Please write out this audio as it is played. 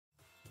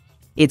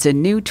It's a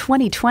new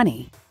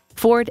 2020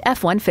 Ford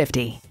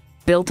F-150.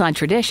 Built on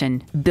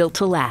tradition, built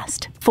to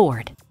last.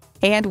 Ford.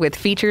 And with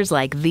features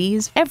like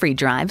these, every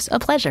drive's a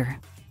pleasure.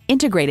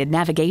 Integrated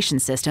navigation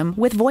system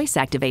with voice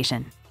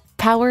activation.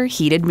 Power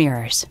heated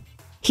mirrors.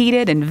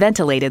 Heated and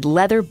ventilated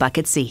leather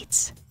bucket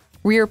seats.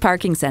 Rear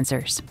parking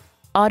sensors.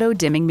 Auto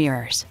dimming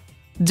mirrors.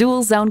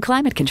 Dual zone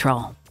climate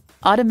control.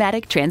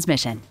 Automatic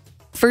transmission.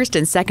 First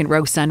and second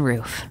row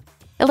sunroof.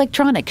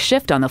 Electronic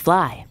shift on the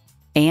fly.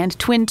 And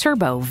twin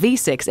turbo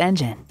V6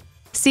 engine.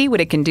 See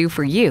what it can do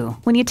for you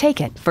when you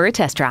take it for a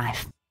test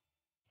drive.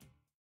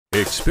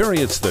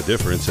 Experience the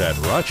difference at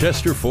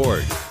Rochester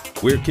Ford.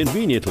 We're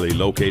conveniently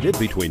located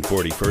between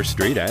 41st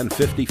Street and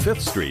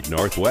 55th Street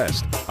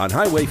Northwest on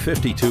Highway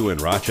 52 in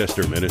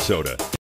Rochester, Minnesota.